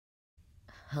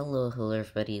Hello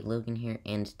everybody, Logan here,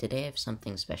 and today I have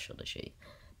something special to show you.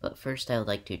 But first I would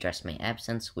like to address my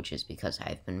absence, which is because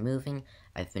I've been moving.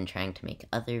 I've been trying to make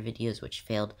other videos which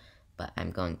failed, but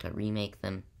I'm going to remake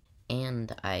them.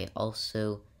 And I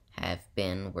also have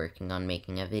been working on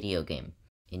making a video game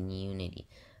in Unity.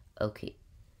 Okay,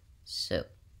 so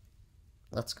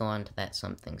let's go on to that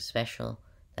something special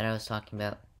that I was talking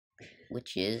about,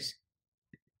 which is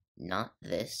not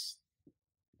this,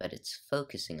 but it's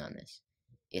focusing on this.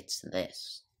 It's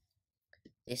this.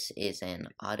 This is an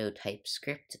auto type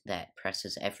script that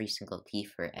presses every single key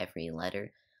for every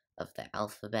letter of the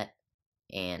alphabet,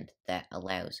 and that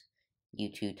allows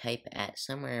you to type at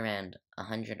somewhere around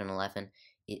 111.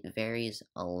 It varies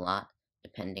a lot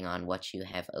depending on what you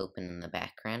have open in the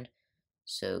background.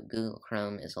 So Google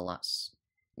Chrome is a lot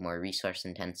more resource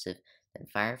intensive than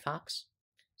Firefox.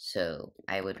 So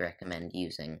I would recommend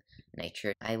using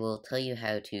Nitro. I will tell you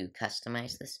how to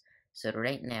customize this. So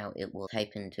right now it will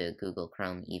type into Google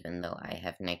Chrome even though I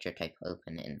have Nitro Type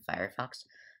open in Firefox.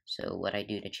 So what I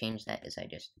do to change that is I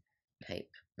just type,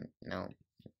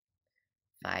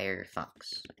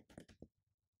 Firefox.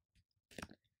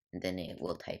 And then it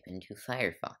will type into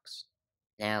Firefox.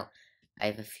 Now, I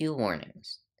have a few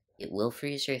warnings. It will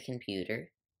freeze your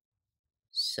computer,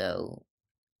 so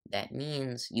that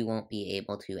means you won't be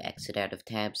able to exit out of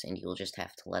tabs and you'll just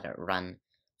have to let it run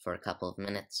for a couple of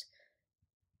minutes,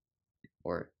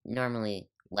 or normally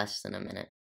less than a minute.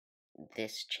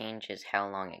 This changes how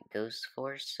long it goes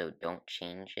for, so don't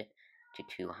change it to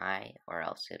too high or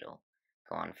else it'll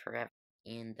go on forever.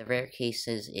 In the rare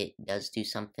cases it does do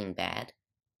something bad,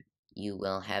 you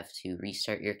will have to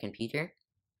restart your computer,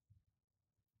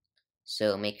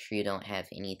 so make sure you don't have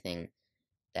anything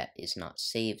that is not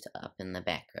saved up in the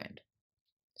background.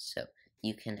 So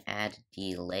you can add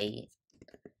delay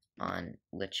on,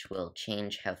 which will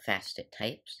change how fast it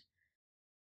types.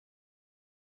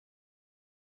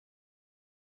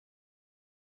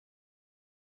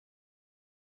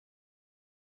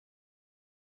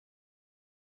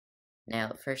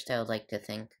 Now, first I would like to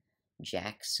thank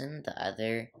Jackson, the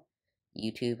other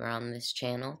YouTuber on this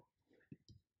channel,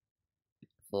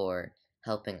 for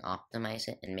helping optimize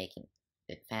it and making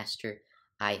it faster.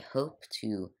 I hope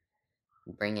to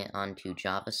bring it onto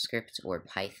JavaScript or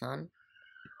Python,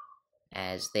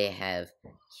 as they have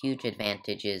huge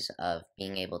advantages of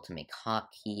being able to make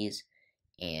hotkeys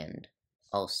and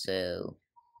also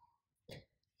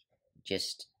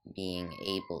just being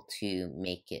able to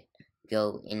make it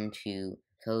go into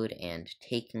code and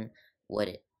taking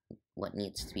what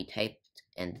needs to be typed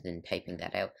and then typing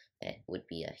that out. That would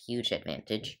be a huge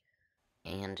advantage.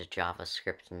 And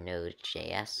JavaScript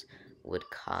Node.js would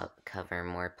cover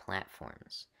more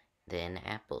platforms than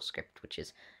AppleScript, which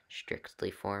is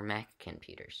strictly for Mac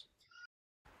computers.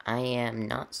 I am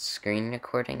not screen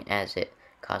recording as it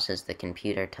causes the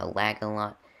computer to lag a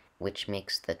lot, which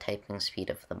makes the typing speed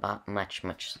of the bot much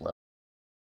slower.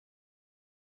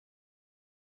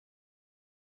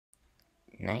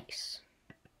 Nice.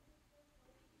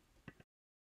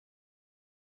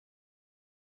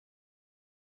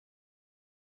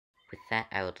 With that,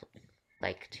 I would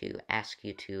like to ask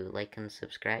you to like and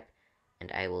subscribe,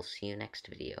 and I will see you next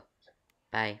video.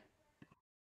 Bye.